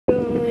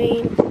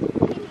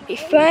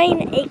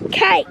flying a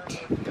kite.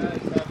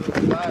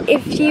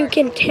 If you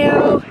can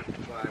tell,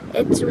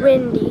 it's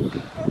windy.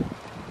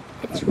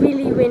 It's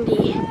really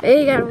windy.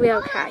 They got a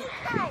real kite.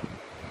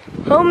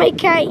 Homemade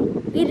kite.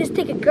 We just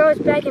take a girl's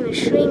bag and a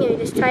string and we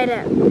just tie it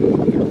up.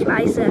 And it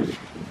flies up.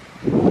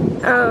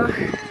 Oh,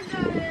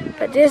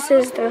 but this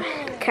is the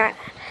kite.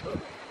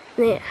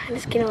 Yeah,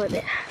 let's get on with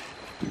it.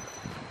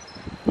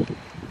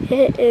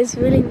 It is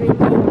really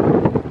windy.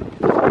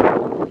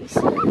 You see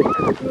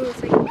that?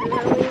 It's like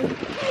blowing.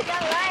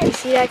 You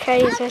see that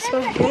kite? Is that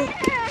so good?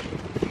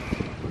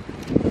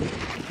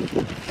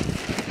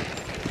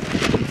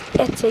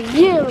 It's a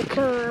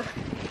unicorn.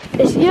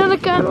 This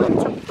unicorn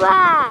wants to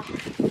fly.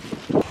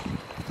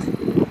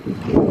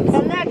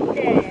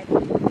 Connected.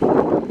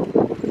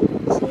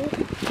 See?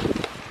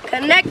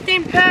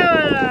 Connecting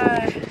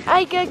power.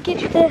 I gotta get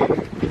the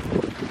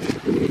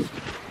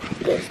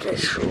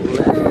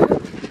slab.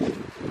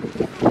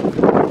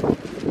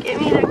 Give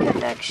me the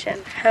connection.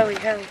 Hurry,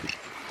 hurry.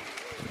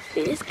 We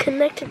just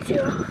connected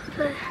to all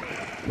the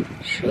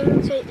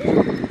strings right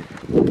there.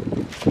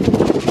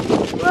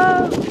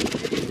 Whoa!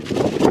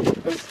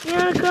 This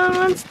unicorn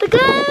wants to go!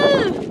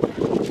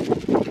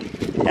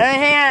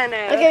 Hang on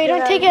there. Okay, we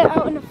don't take it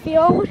out in the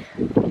field,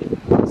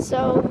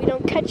 so we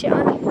don't catch it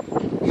on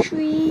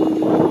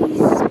trees.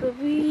 But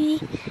we...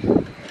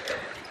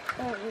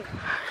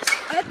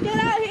 Let's get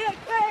out here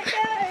quick!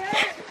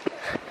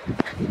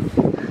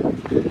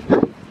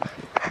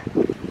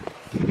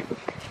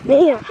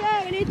 Man. Okay,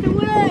 we need to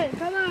win.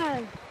 Come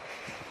on.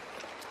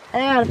 I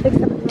gotta fix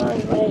something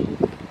wrong way.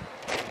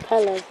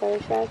 Hello,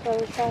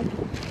 shot.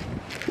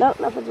 Nope,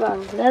 nothing's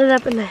wrong. Let it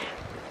up in there.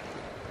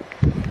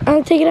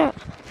 I'll take it out.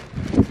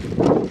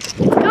 It's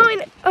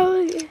going.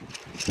 Oh, yeah.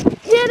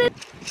 Get it.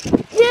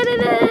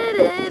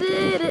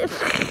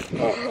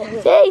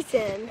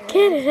 Jason,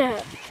 get it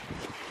out.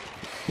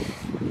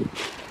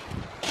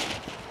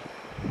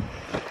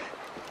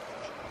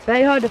 It's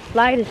very hard to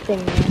fly this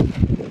thing, man.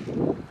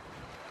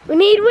 We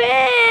need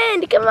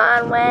wind. Come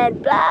on,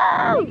 wind,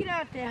 blow. Get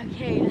out there,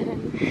 okay.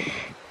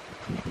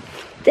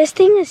 This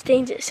thing is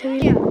dangerous. So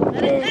we Let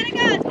it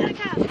go. It's gonna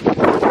go.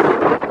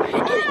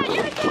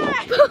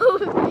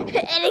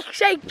 and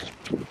it's like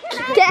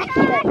No,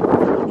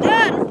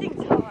 this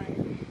thing's hard.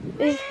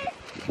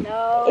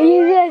 No.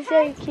 You guys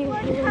are cute.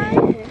 Yeah.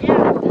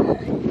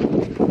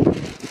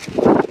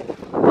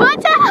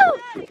 Watch out!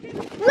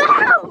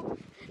 No!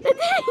 The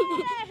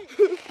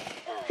thing!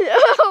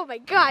 Oh my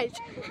gosh!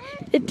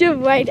 It threw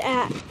right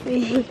at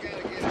me.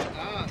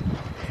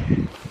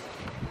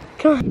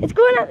 Come on, it's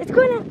going up, it's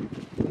going up.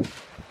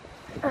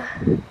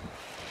 Come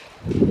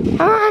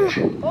on.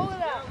 Hold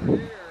it out.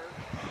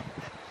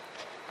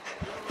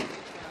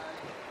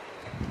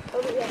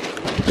 Over here.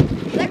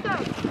 Let go.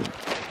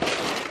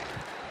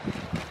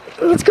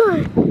 It's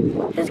going.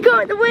 It's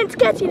going. The wind's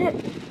catching it.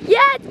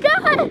 Yeah, it's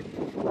going.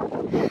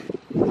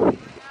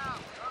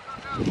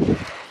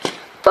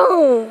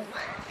 Boom.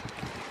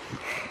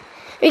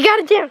 We got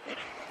it down.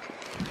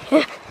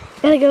 Yeah,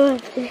 gotta go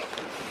up.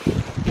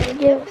 Gotta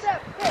go.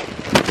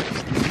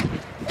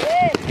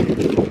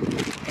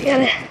 I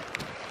gotta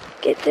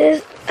get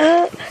this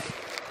up.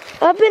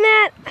 Up and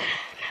at.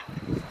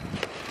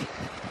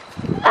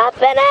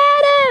 Up and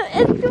at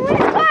him. It's the wind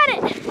caught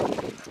it.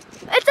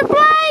 It's a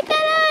flying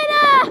canoe.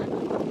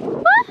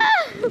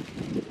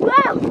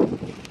 Wow.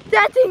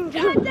 That thing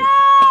jumped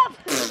up.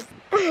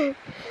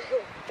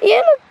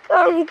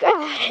 Unicorn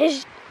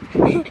crash.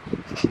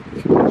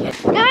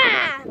 Come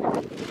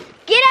on.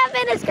 Get up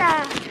in the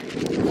sky.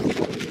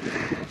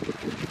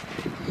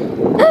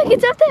 Look,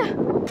 it's up there.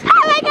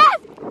 Oh my God.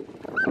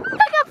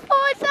 Look how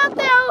far it's up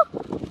there.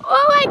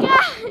 Oh my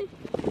God.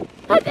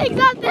 That thing's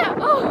up there.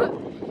 Oh,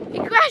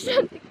 it crashed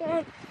on the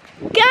ground.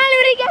 We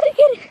gotta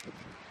get it.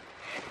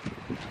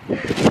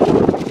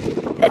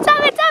 It's up.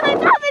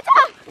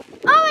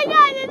 Oh my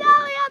God, it's all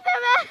the way up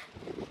there, man.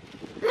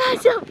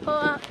 That's so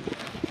far up.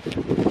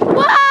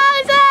 Whoa,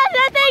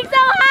 that thing's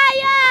so high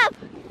up.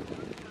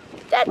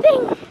 That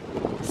thing,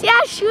 see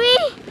how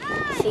sweet?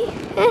 See?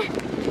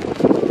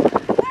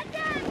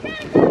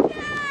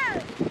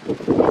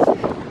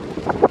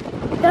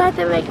 I'll have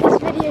to make this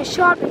video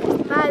short because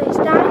the battery's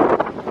dying.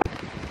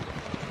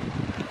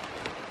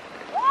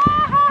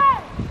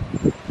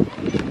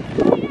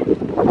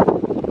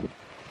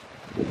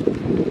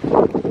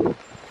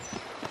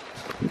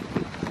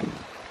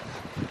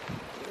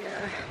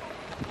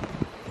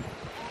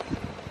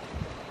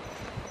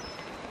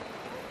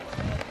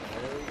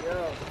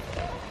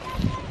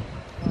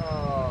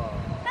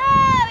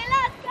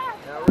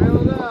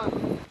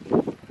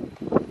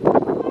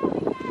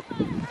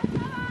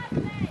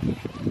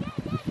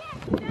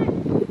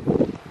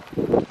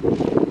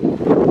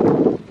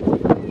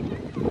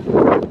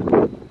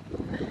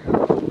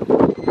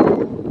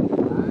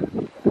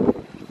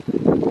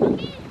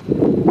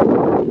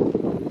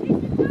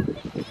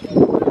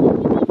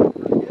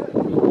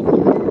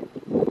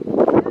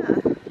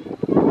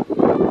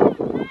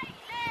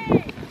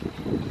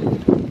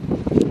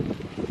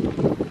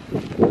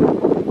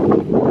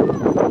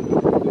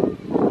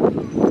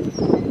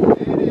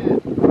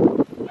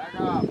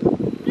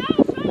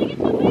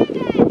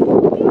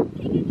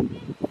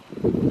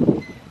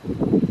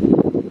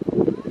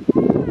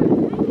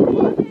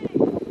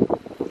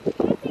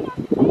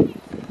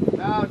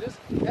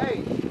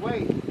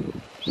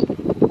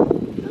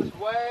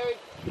 away.